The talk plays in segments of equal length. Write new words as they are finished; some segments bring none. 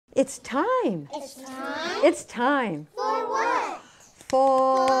It's time. It's time? It's time. For what?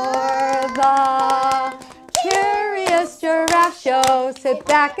 For the Curious Giraffe Show. Sit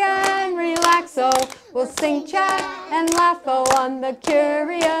back and relax, oh. We'll sing, chat, and laugh, oh, on the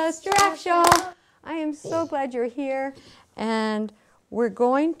Curious Giraffe Show. I am so glad you're here, and we're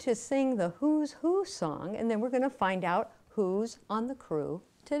going to sing the Who's Who song, and then we're going to find out who's on the crew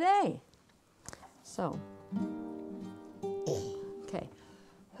today. So, okay.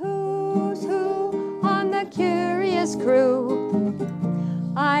 Who's who on the Curious Crew?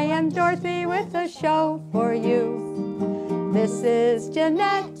 I am Dorothy with a show for you. This is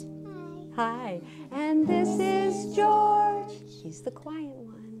Jeanette. Hi. And this is George. He's the quiet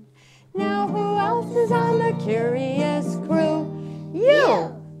one. Now who else is on the Curious Crew?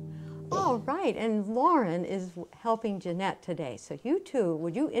 You! All right, and Lauren is helping Jeanette today. So you two,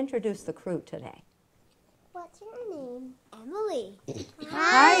 would you introduce the crew today? What's your name? Emily.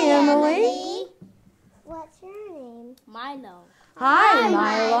 Hi, Emily. What's your name? Milo. Hi,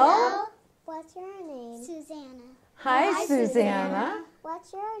 Milo. What's your name? Susanna. Hi, Susanna.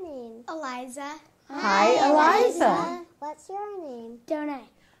 What's your name? Eliza. Hi, Eliza. What's your name? Donay.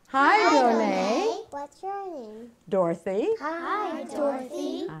 Hi, Donay. What's your name? Dorothy. Hi,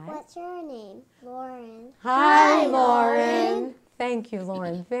 Dorothy. Hi. What's your name? Lauren. Hi, Lauren. Thank you,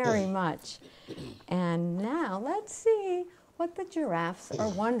 Lauren, very much. And now let's see what the giraffes are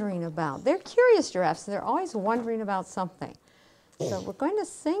wondering about. They're curious giraffes. They're always wondering about something. So we're going to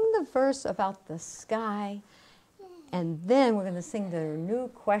sing the verse about the sky, and then we're going to sing their new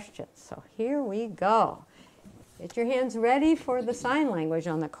questions. So here we go. Get your hands ready for the sign language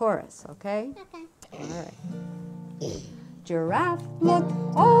on the chorus, okay? Okay. All right. Giraffe looked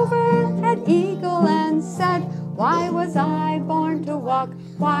over at Eagle and said, "Why was I born to walk?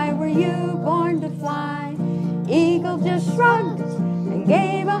 Why were you born to fly?" Eagle just shrugged and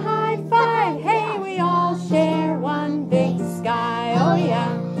gave a high five. Hey, we all share one big sky, oh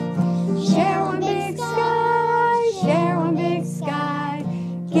yeah. Share one big sky, share one big sky.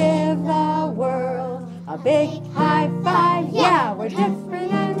 Give the world a big high five. Yeah, we're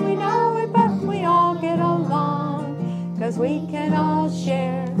different and we know it, but we all get along. 'Cause we can all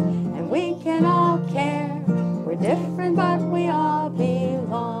share and we can all care. We're different, but we all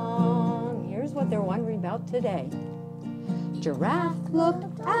belong. Here's what they're wondering about today. Giraffe looked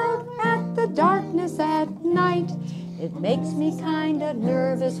out at the darkness at night. It makes me kinda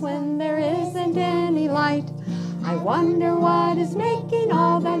nervous when there isn't any light. I wonder what is making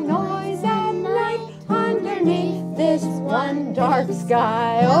all that noise at night underneath this one dark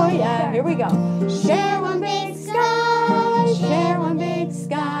sky. Oh yeah, here we go. Share one big sky, share one big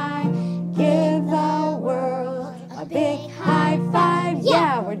sky. Give the world a big high five.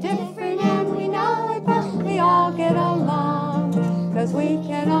 Yeah, we're different and we know it, but we all get along. 'Cause we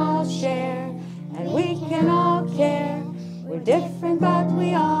can all share and we can all care. We're different, but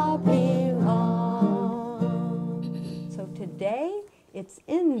we all belong. So today, it's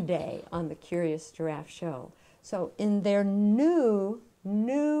In Day on the Curious Giraffe Show. So in their new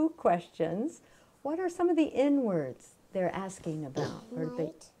questions, what are some of the in words they're asking about?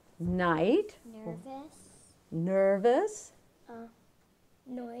 Night. Nervous.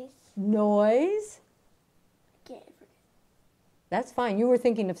 Noise. Noise. Can't forget. That's fine. You were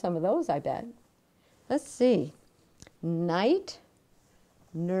thinking of some of those, I bet. Let's see. Night,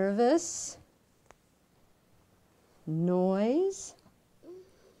 nervous, noise.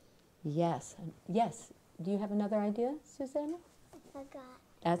 Yes. Yes. Do you have another idea, Susanna? I forgot.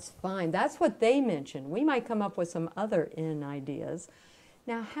 That's fine. That's what they mentioned. We might come up with some other in ideas.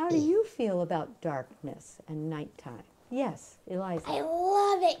 Now, how do you feel about darkness and nighttime? Yes, Eliza. I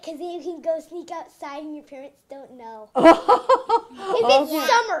love it because then you can go sneak outside and your parents don't know. If it's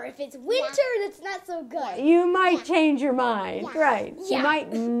summer, if it's winter, that's not so good. You might change your mind, right? Yeah. You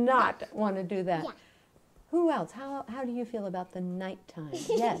might not want to do that. Yeah. Who else? How do you feel about the nighttime?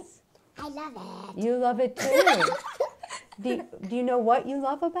 Yes. I love it. You love it too. Do you know what you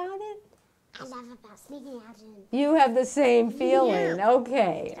love about it? I love about sneaking out and... You have the same feeling. Yeah.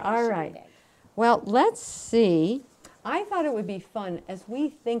 Okay. All right. Well, let's see. I thought it would be fun as we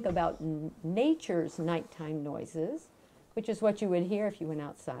think about nature's nighttime noises, which is what you would hear if you went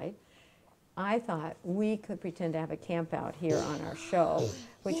outside. I thought we could pretend to have a camp out here on our show,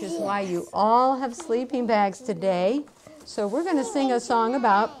 which is why you all have sleeping bags today. So we're going to sing a song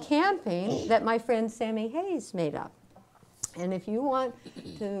about camping that my friend Sammy Hayes made up. And if you want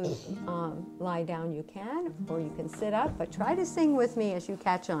to lie down, you can, or you can sit up, but try to sing with me as you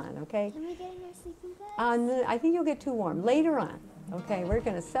catch on, okay? Can we get in our sleeping bags? I think you'll get too warm. Later on, okay? We're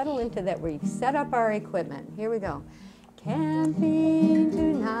going to settle into that. We've set up our equipment. Here we go. Camping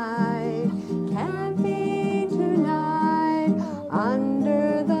tonight.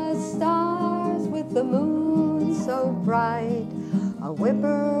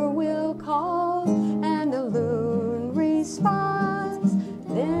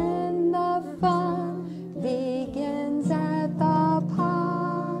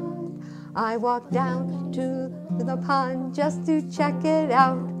 I walked down to the pond just to check it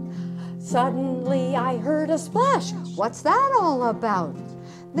out. Suddenly I heard a splash. What's that all about?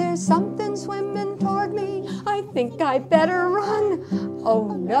 There's something swimming toward me. I think I better run.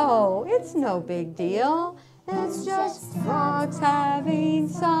 Oh no, it's no big deal. It's just frogs having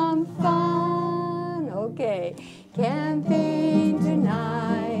some fun. Okay, camping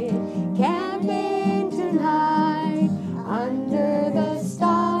tonight, under the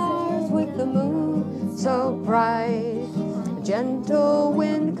stars with the moon so bright. A gentle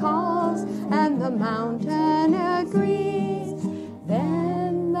wind calls and the mountain agrees.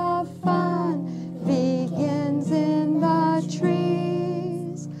 Then the fun begins in the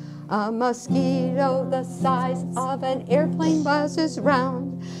trees. A mosquito the size of an airplane buzzes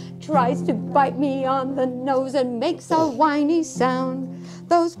round, tries to bite me on the nose and makes a whiny sound.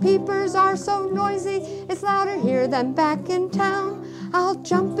 Those peepers are so noisy, it's louder here than back in town. I'll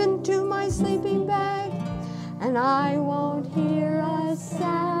jump into my sleeping bag and I won't hear a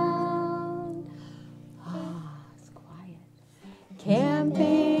sound. Ah, it's quiet.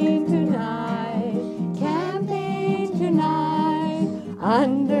 Camping tonight,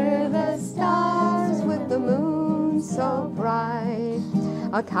 under the stars with the moon so bright.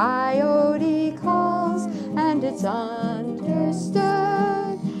 A coyote calls and it's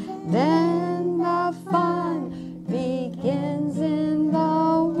understood. Then the fun begins in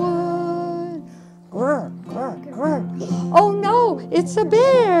the wood. Grr, grr, grr. Oh no, it's a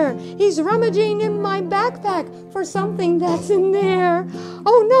bear. He's rummaging in my backpack for something that's in there.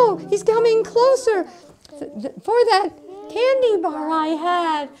 Oh no, he's coming closer for that candy bar I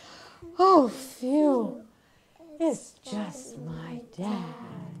had. Oh, phew. It's just my dad.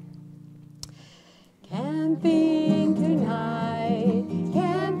 Camping tonight,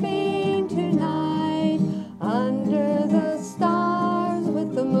 under the stars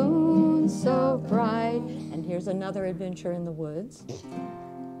with the moon so bright. And here's another adventure in the woods.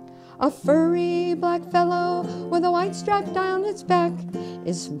 A furry black fellow with a white stripe down its back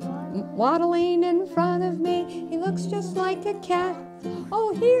is waddling in front of me. He looks just like a cat.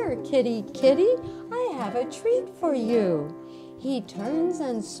 Oh, here, kitty, kitty, I have a treat for you. He turns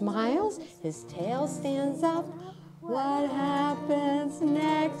and smiles, his tail stands up. What happens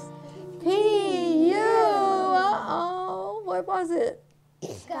next? P.U. Uh-oh, what was it?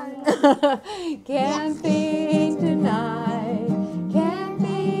 Camping tonight,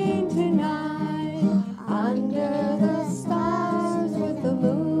 under the stars with the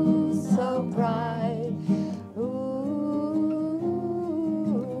moon so bright.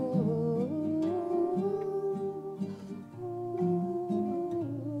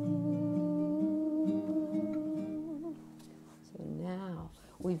 So now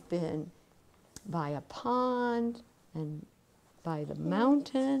we've been by a pond and by the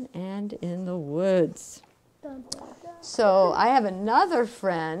mountain and in the woods. So I have another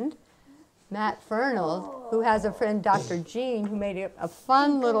friend, Matt Fernald, who has a friend, Dr. Jean, who made a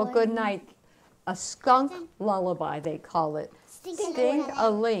fun little good night, a skunk lullaby, they call it.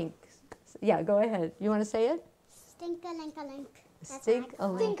 Stink-a-link. Yeah, go ahead. You want to say it? Stink-a-link-a-link.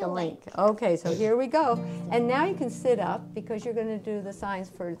 Stink-a-link-a-link. Okay, so here we go. And now you can sit up because you're going to do the signs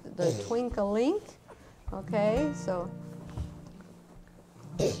for the twinkle-link. Okay, so.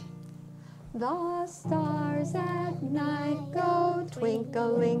 The stars at night go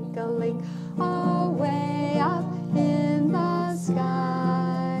twinkle-link-a-link, away up in the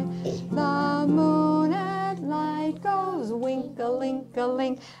sky. The moon at light goes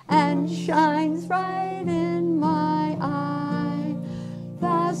wink-a-link-a-link and shines right in my eye.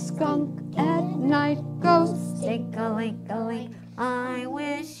 The skunk at night goes stink-a-link-a-link, I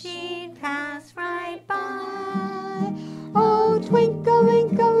wish she'd pass right by. Oh,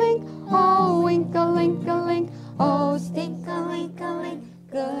 twinkle-link-a-link, oh, wink-a-link-a-link, oh, stink-a-link-a-link,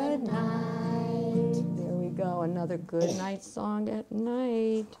 good night. There we go, another good night song at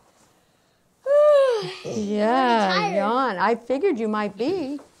night. Yeah, yawn. I figured you might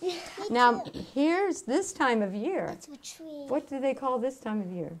be. Now, here's this time of year. That's a tree. What do they call this time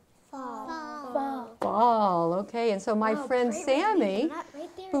of year? Fall. Fall, okay. And so my friend Sammy,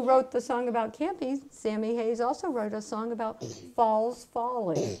 who wrote the song about camping, Sammy Hayes also wrote a song about falls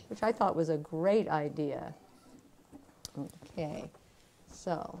falling, which I thought was a great idea. Okay,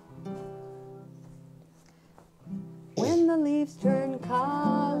 so. When the leaves turn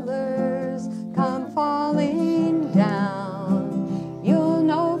colors, come falling down, you'll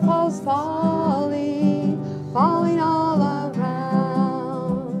know fall's falling, falling all around.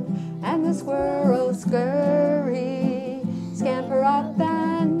 And the squirrels scurry, scamper up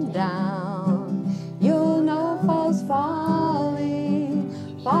and down, you'll know fall's falling,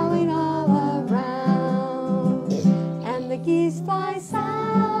 falling all around. geese fly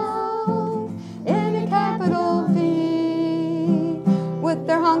south in a capital V. With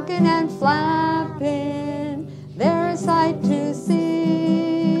their honking and flapping, they're a sight to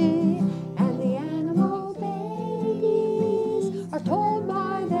see. And the animal babies are told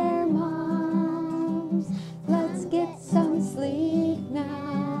by their moms, let's get some sleep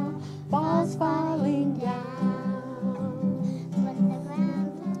now, fall's falling down.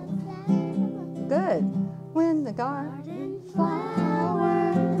 Good. When the garden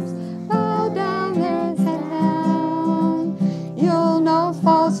flowers bow down their head, you'll know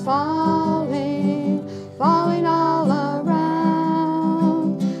fall's falling, falling all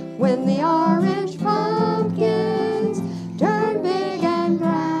around. When the orange pumpkins turn big and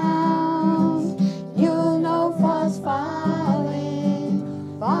brown, you'll know fall's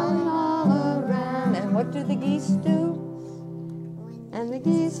falling, falling all around. And what do the geese do? And the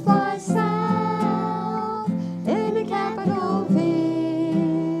geese fly south in a capital V.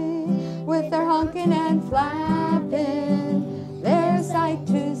 With their honking and flapping, they're a sight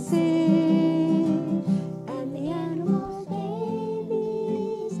to see. And the animal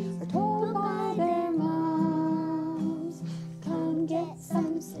babies are told by their moms, come get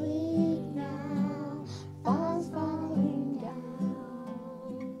some sleep now, fall's falling down.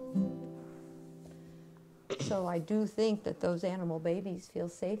 So I do think that those animal babies feel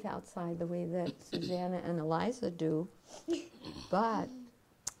safe outside the way that Susanna and Eliza do. But,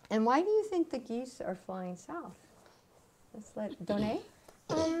 and why do you think the geese are flying south? Let's let Donay.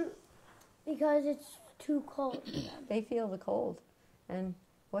 Because it's too cold. They feel the cold. And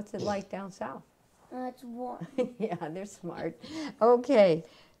what's it like down south? It's warm. Yeah, they're smart. Okay,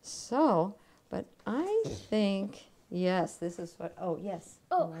 so, but I think, yes, this is what, oh, yes.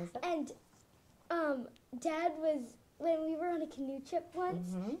 Oh, Eliza? and Dad was, when we were on a canoe trip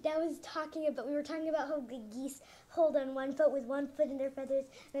once, Dad was talking about, we were talking about how the geese hold on one foot with one foot in their feathers,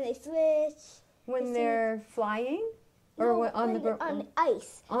 and they switch. When they're flying? Or No, what, on the on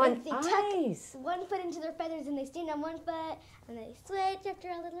ice. On Like, they ice. tuck one foot into their feathers, and they stand on one foot, and they switch after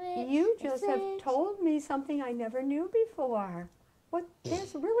a little bit. You They just have switch. told me something I never knew before. What?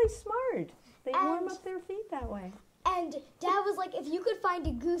 That's really smart. They warm And- up their feet that way. And Dad was like, if you could find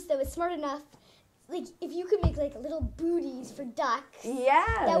a goose that was smart enough, like if you could make like little booties for ducks,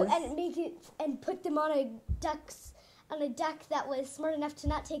 Yes. and make it and put them on a duck that was smart enough to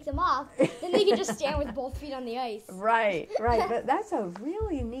not take them off, then they could just stand with both feet on the ice. Right, right. But that's a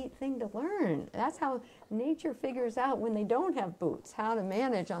really neat thing to learn. That's how nature figures out when they don't have boots, how to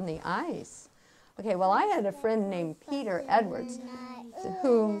manage on the ice. Okay, well, I had a friend named Peter Edwards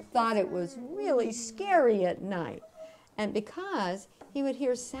who thought it was really scary at night. And because he would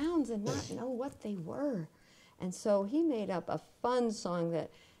hear sounds and not know what they were. And so he made up a fun song that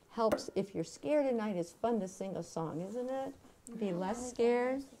helps. If you're scared at night, it's fun to sing a song, isn't it? Be less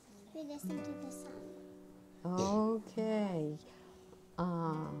scared. We listen to the song. Okay.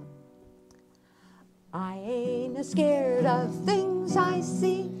 I ain't scared of things I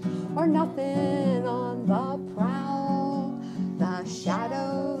see or nothing on the prowl. The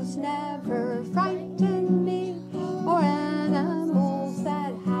shadows never frighten me or animals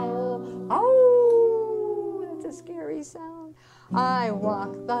that howl. Oh, that's a scary sound. I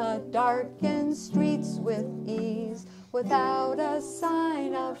walk the darkened streets with ease without a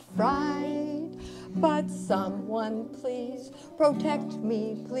sign of fright. But someone please protect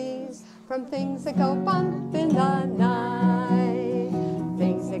me, please, from things that go bump in the night.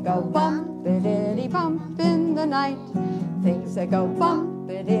 Things that go bump-a-diddy-bump in the night. Things that go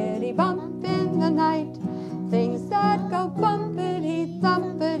bump-a-diddy-bump in the night. Things that go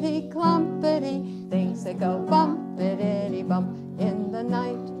bumpity-thumpity-clumpity. Things that go bump-a-diddy-bump in the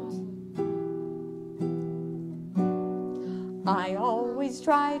night. I always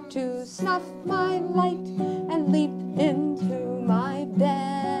try to snuff my light and leap into my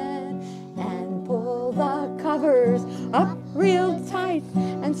bed and pull the covers up real tight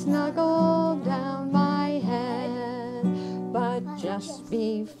and snuggle down my head. But just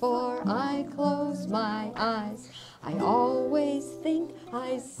before I close my eyes, I always think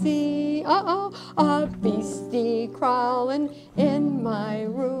I see a beastie crawling in my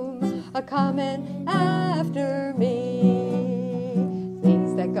room, a-comin' after me.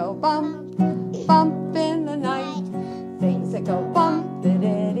 Things that go bump, bump in the night. Things that go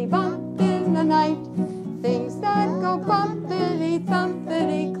bump-a-diddy-bump in the night. Things that go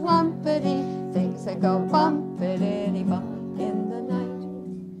bumpity-thumpity-clumpity. Things that go bump-a-diddy-bump in the night.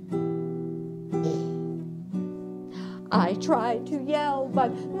 I try to yell,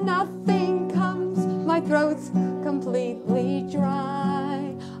 but nothing comes. My throat's completely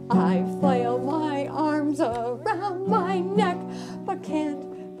dry. I flail my arms around my neck, but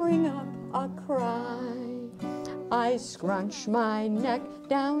can't bring up a cry. I scrunch my neck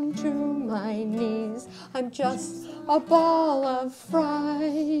down to my knees. I'm just a ball of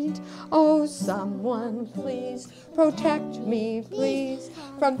fright. Oh, someone please protect me, please,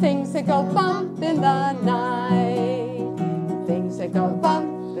 from things that go bump in the night. Things that go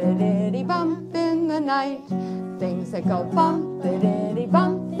bump-a-diddy-bump in the night. Things that go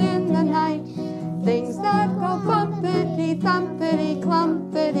bump-a-diddy-bump in the night. Things that go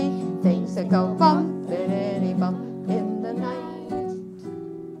bumpity-thumpity-clumpity. Things that go bump-a-diddy-bump in the night.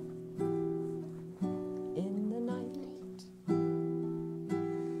 In the night.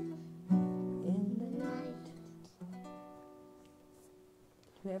 In the night.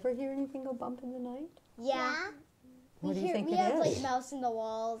 Do you ever hear anything go bump in the night? Yeah. What do you think we it have is? like mouse in the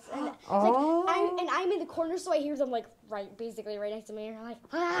walls, and Oh. I'm in the corner, so I hear them like basically right next to me, and I'm like,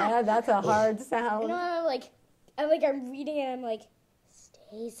 Yeah, that's a hard and sound. I'm reading it, and I'm like,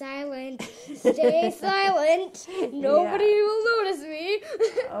 stay silent, stay silent, nobody will notice me.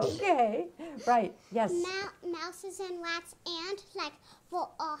 Okay, right, yes. Mouses and rats and like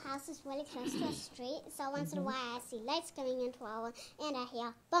our house is really close to a street, so once in a while I see lights coming into our one, and I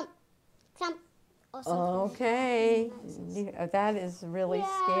hear bump, clump, or something. Okay, that is really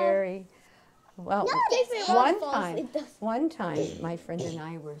scary. Well, No, they say a lot one of falls time, asleep, though. one time, my friend and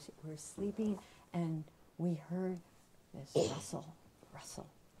I were sleeping, and we heard this rustle, rustle,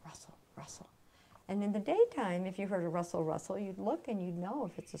 rustle, rustle. And in the daytime, if you heard a rustle, rustle, you'd look and you'd know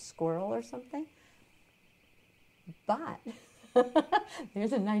if it's a squirrel or something. But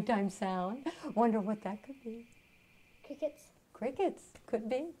there's a nighttime sound. Wonder what that could be. Crickets. Crickets, could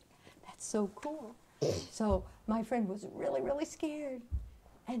be. That's so cool. So my friend was really, really scared.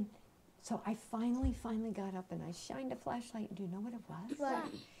 And so I finally got up and I shined a flashlight. And do you know what it was? What?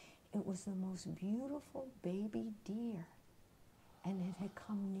 It was the most beautiful baby deer. And it had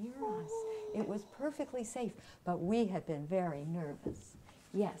come near us. It was perfectly safe, but we had been very nervous.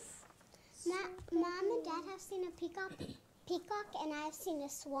 Yes. Mom and Dad have seen a peacock, and I've seen a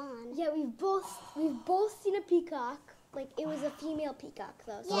swan. Yeah, we've both seen a peacock. Like it was a female peacock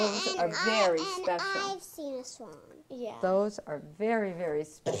though. So Those are very and special. I've seen a swan. yeah. Those are very, very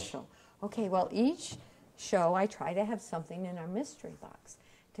special. Okay, well, each show I try to have something in our mystery box.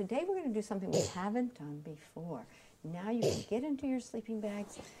 Today we're going to do something we haven't done before. Now you can get into your sleeping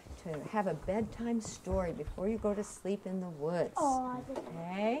bags to have a bedtime story before you go to sleep in the woods.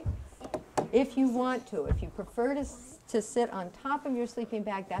 Okay? If you want to. If you prefer to sit on top of your sleeping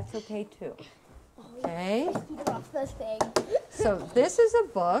bag, that's okay too. Okay? Get off this thing. So this is a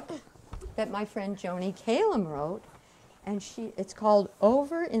book that my friend Joni Calum wrote, and it's called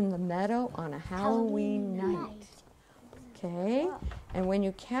Over in the Meadow on a Halloween Night. Okay? And when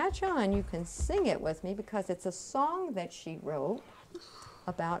you catch on, you can sing it with me because it's a song that she wrote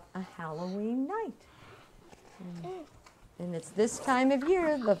about a Halloween night. And it's this time of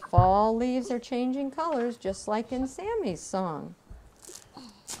year, the fall leaves are changing colors, just like in Sammy's song.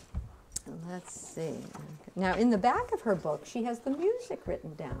 Let's see. Now, in the back of her book, she has the music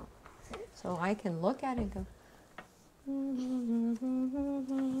written down. So I can look at it and go,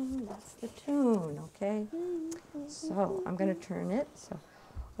 that's the tune, okay? So I'm going to turn it. So,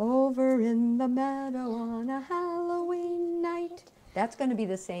 over in the meadow on a Halloween night. That's going to be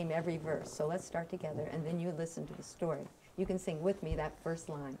the same every verse. So let's start together, and then you listen to the story. You can sing with me that first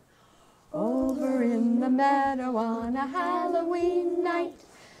line. Over in the meadow on a Halloween night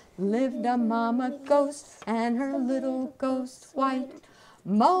lived a mama ghost and her little ghost white.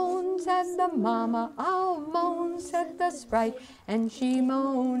 Moan, said the mama, I'll moan, said the sprite, and she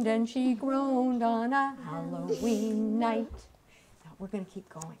moaned and she groaned on a Halloween night. Now we're going to keep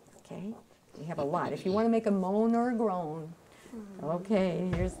going, okay? We have a lot. If you want to make a moan or a groan. Okay,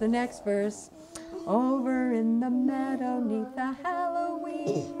 here's the next verse. Over in the meadow neath the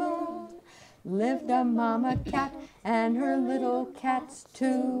Halloween moon lived a mama cat and her little cats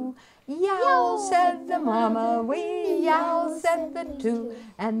too. Yowl, said the mama, we yowl, said the two,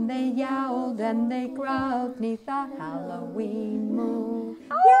 and they yowled and they growled neath the Halloween moon.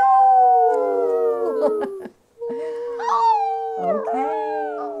 Yow! Okay.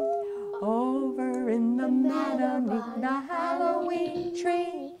 Over in the meadow neath the Halloween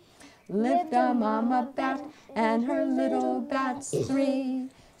tree lived a mama bat and her little bats three.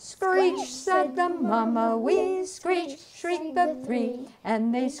 Screech, said the mama, we screech, shrieked the three,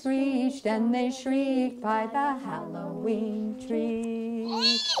 and they screeched and they shrieked by the Halloween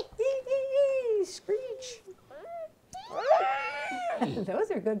tree. Screech.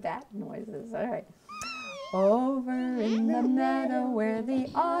 Those are good bat noises. All right. Over in the meadow where the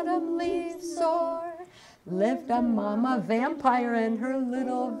autumn leaves soar, lived a mama vampire and her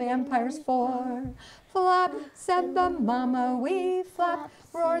little vampires four. Flap, said the mama, we flap,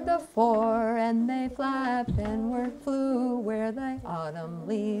 roared the four, and they flapped and flew where the autumn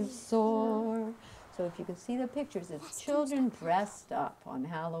leaves soar. So if you can see the pictures, it's children dressed up on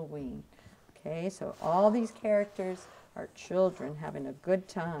Halloween. Okay, so all these characters are children having a good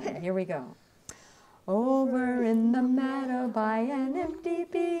time. Here we go. Over in the meadow by an empty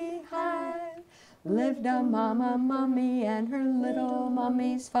beehive, lived a mama mummy and her little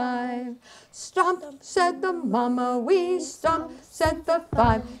mummies five. Stomp, said the mama, we stomp, said the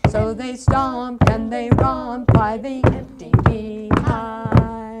five. So they stomped and they romped by the empty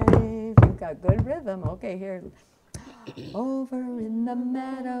beehive. You've got good rhythm. Okay, here. Over in the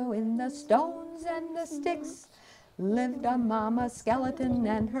meadow, in the stones and the sticks, lived a mama skeleton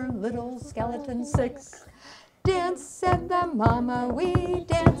and her little skeleton six. Dance, said the mama, we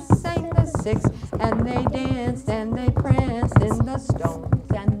dance, sang the six, and they danced and they pranced in the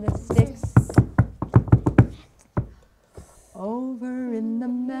stones and the sticks. Over in the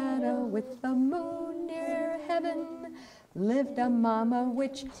meadow with the moon near heaven, lived a mama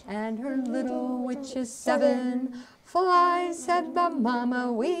witch and her little witches seven. Fly, said the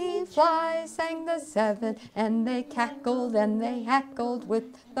mama, we fly, sang the seven, and they cackled and they hackled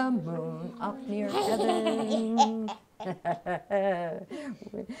with the moon up near heaven.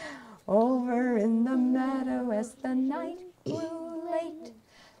 Over in the meadow as the night grew late,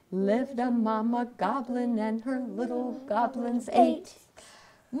 lived a mama goblin and her little goblins eight.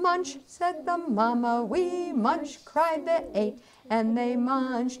 Munch, said the mama, we munch, cried the eight, and they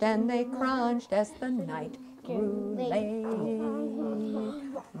munched and they crunched as the night grew late.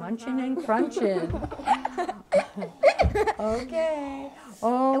 Munching and crunching. Okay.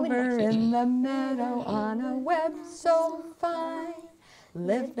 Over in the meadow on a web so fine,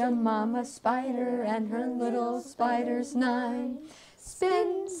 lived a mama spider and her little spiders nine.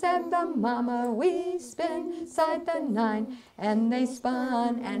 Spin, said the mama, we spin, sighed the nine, and they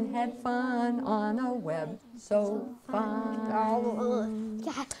spun and had fun on a web so fine.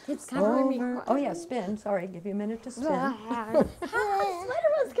 Yeah, it's covering me. Oh yeah, spin. Sorry, give you a minute to spin. Sweater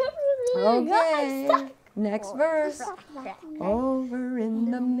was covering me. Okay, next verse. Over in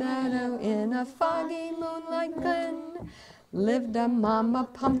the meadow in a foggy moonlight glen, lived a mama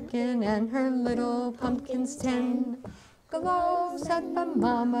pumpkin and her little pumpkins 10. Glow, said the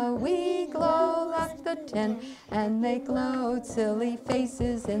mama, we glow, laughed the 10, and they glowed silly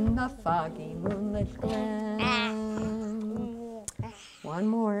faces in the foggy moonlit glen. One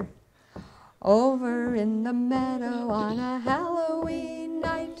more. Over in the meadow on a Halloween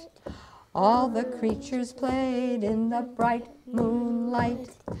night, all the creatures played in the bright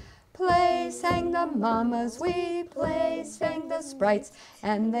moonlight. Play, sang the mamas, we play, sang the sprites,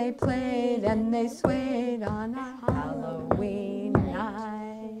 and they played and they swayed on a Halloween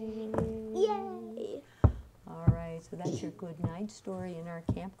night. Yay! All right, so that's your good night story in our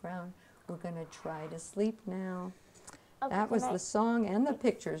campground. We're going to try to sleep now. That was the song, and the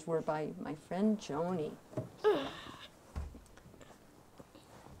pictures were by my friend Joni.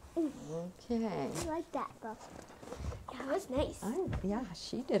 Okay. I like that book. That was nice. Yeah,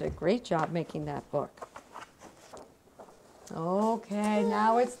 she did a great job making that book. Okay,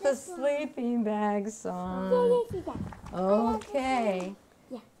 now it's the sleeping bag song. Okay,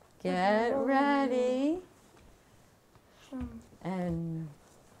 get ready. And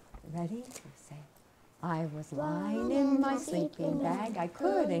ready? Say, I was lying in my sleeping bag. I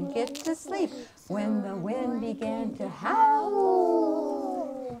couldn't get to sleep when the wind began to howl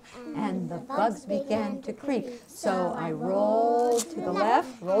and the bugs began to creep. So I rolled to the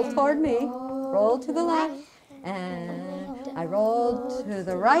left, rolled toward me, rolled to the left, and I rolled to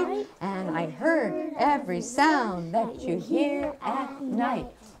the right, and I heard every sound that you hear at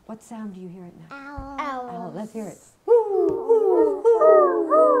night. What sound do you hear at night? Owl. Owl. Let's hear it.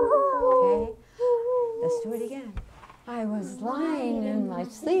 Okay, let's do it again. I was lying in my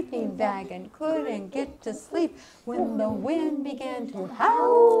sleeping bag and couldn't get to sleep when the wind began to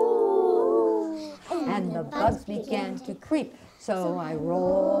howl and the bugs began to creep. So I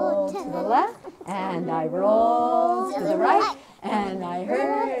rolled to the left and I rolled to the right, and I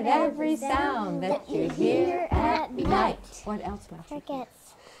heard every sound that you hear at night. What else, Matthew?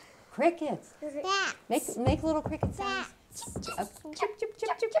 Crickets. Crickets. Bats. Make little cricket sounds. Chip, chip, chip,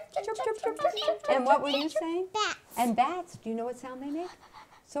 chip, chip, chip, chip, chip. And what were you saying? Bats. And bats, do you know what sound they make?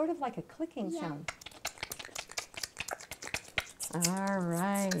 Sort of like a clicking sound. All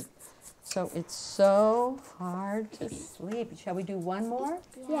right. So it's so hard to sleep. Shall we do one more?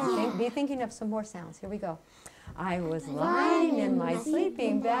 Yeah. Be thinking of some more sounds. Here we go. I was lying in my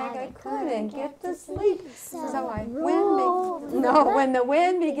sleeping bag. I couldn't get to sleep. So when the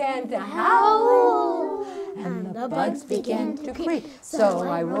wind began to howl and the bugs began to creep. So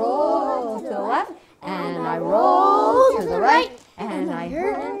I rolled to the left and I rolled to the right. And I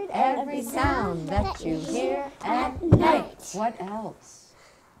heard every sound that you hear at night. What else?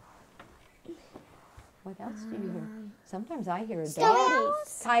 What else do you hear? Sometimes I hear a dog.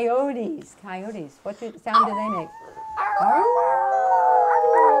 Coyotes. Coyotes. What sound do they make?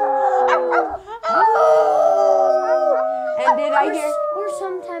 And did I hear? Or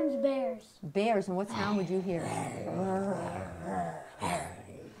sometimes bears. Bears. And what sound would you hear?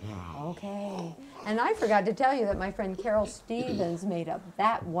 Okay. And I forgot to tell you that my friend Carol Stevens made up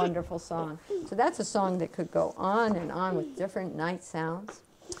that wonderful song. So that's a song that could go on and on with different night sounds.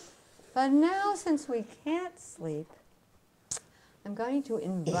 But now, since we can't sleep, I'm going to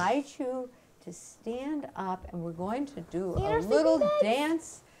invite you to stand up, and we're going to do a little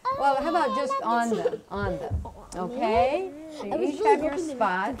dance. Well, how about just on them, okay? So you each have your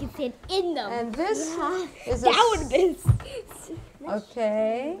spot. You can stand in them. And this is That would have been.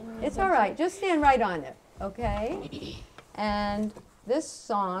 okay. It's all right. Just stand right on it, okay? And this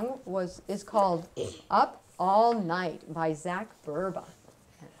song is called "Up All Night" by Zach Burba.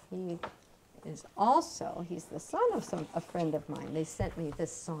 He is also, he's the son of a friend of mine. They sent me this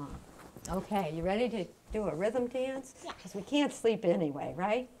song. Okay, you ready to do a rhythm dance? Yeah. Because we can't sleep anyway,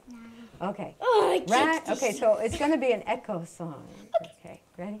 right? No. Okay. Oh, I can't. Okay, so it's going to be an echo song. Okay,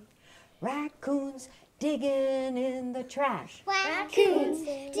 ready? Raccoons digging in the trash. Raccoons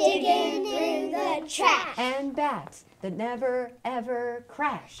digging through the trash. And bats that never ever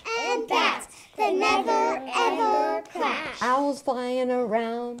crash. And bats that never ever crash. Owls flying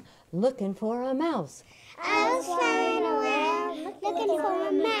around looking for a mouse. Owls flying around looking for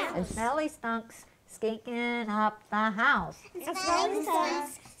a mouse. And smelly skunks skinking up the house. And smelly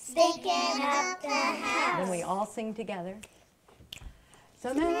skunks stinking up the house. Then we all sing together.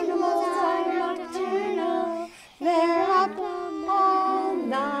 Some animals are nocturnal, they're up all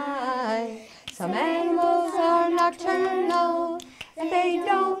night. Some animals are nocturnal, and they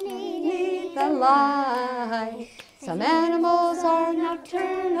don't need the light. Some animals are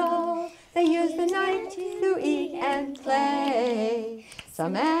nocturnal, they use the night to eat and play.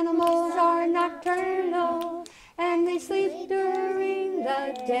 Some animals are nocturnal, and they sleep during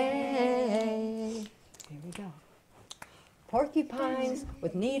the day. Here we go. Porcupines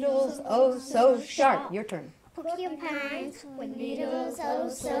with needles oh so sharp. Your turn. Porcupines with needles oh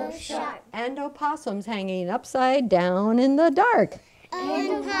so sharp. And opossums hanging upside down in the dark.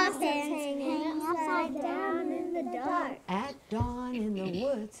 And opossums hanging upside down in the dark. At dawn in the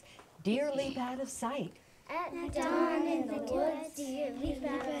woods, deer leap out of sight. At dawn in the woods, deer leap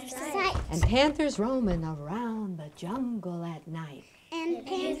out of sight. And panthers roaming around the jungle at night. And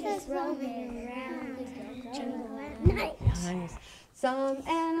panthers roaming around the jungle at night. Nice. Some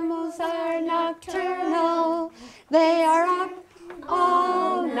animals are nocturnal, they are up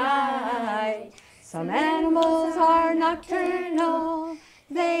all night. Some animals are nocturnal,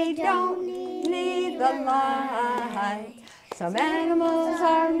 they don't need the light. Some animals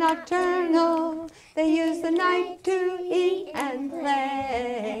are nocturnal, they use the night to eat and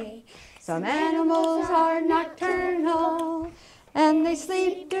play. Some animals are nocturnal, and they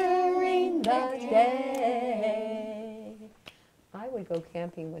sleep during the day. I would go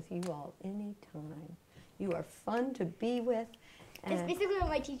camping with you all anytime. You are fun to be with. That's basically what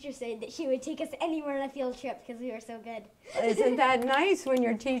my teacher said, that she would take us anywhere on a field trip because we were so good. Isn't that nice when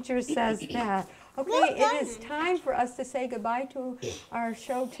your teacher says that? Okay, it is time for us to say goodbye to our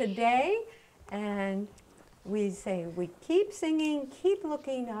show today. And we say, we keep singing, keep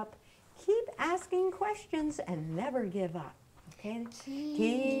looking up, keep asking questions, and never give up. Okay?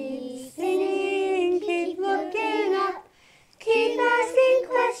 Keep singing, keep looking up, keep asking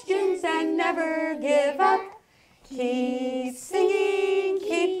questions, and never give up. Keep singing,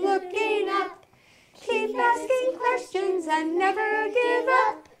 keep looking up, keep asking questions, and never give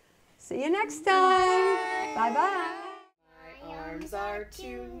up. See you next time. Bye-bye. My arms are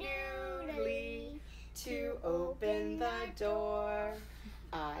too noodly to open the door.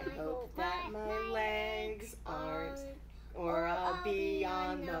 I hope that my legs aren't, or I'll be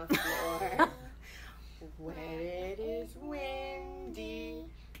on the floor. When it is windy,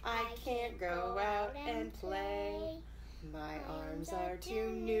 I can't go out and play. My arms are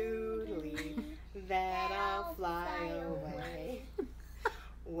too noodly that I'll fly away.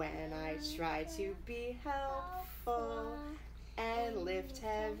 When I try to be helpful and live lift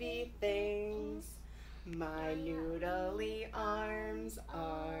heavy things. My noodly arms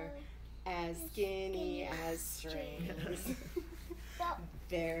are as skinny as strings.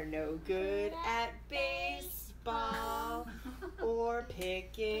 They're no good at baseball or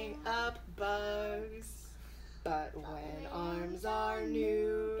picking up bugs. But when arms are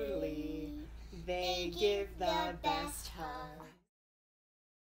noodly, they give the best hug.